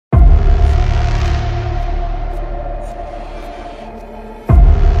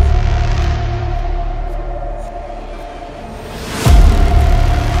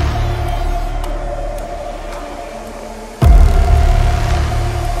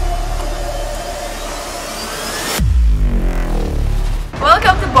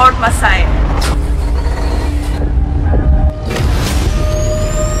Masayel.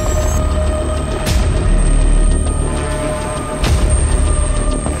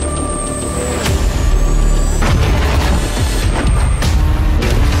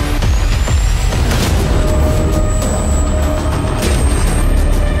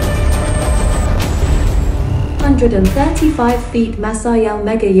 135 feet Masayel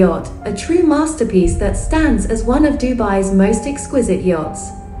mega yacht, a true masterpiece that stands as one of Dubai's most exquisite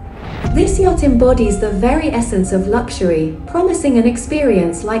yachts. This yacht embodies the very essence of luxury, promising an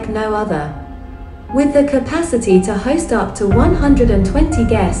experience like no other. With the capacity to host up to 120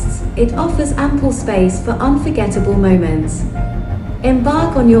 guests, it offers ample space for unforgettable moments.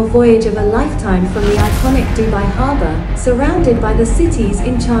 Embark on your voyage of a lifetime from the iconic Dubai Harbour, surrounded by the city's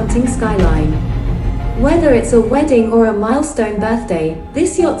enchanting skyline. Whether it's a wedding or a milestone birthday,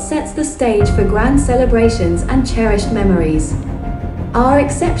 this yacht sets the stage for grand celebrations and cherished memories. Our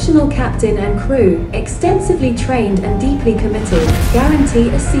exceptional captain and crew, extensively trained and deeply committed, guarantee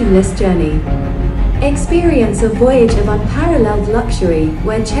a seamless journey. Experience a voyage of unparalleled luxury,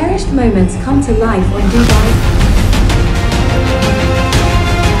 where cherished moments come to life on Dubai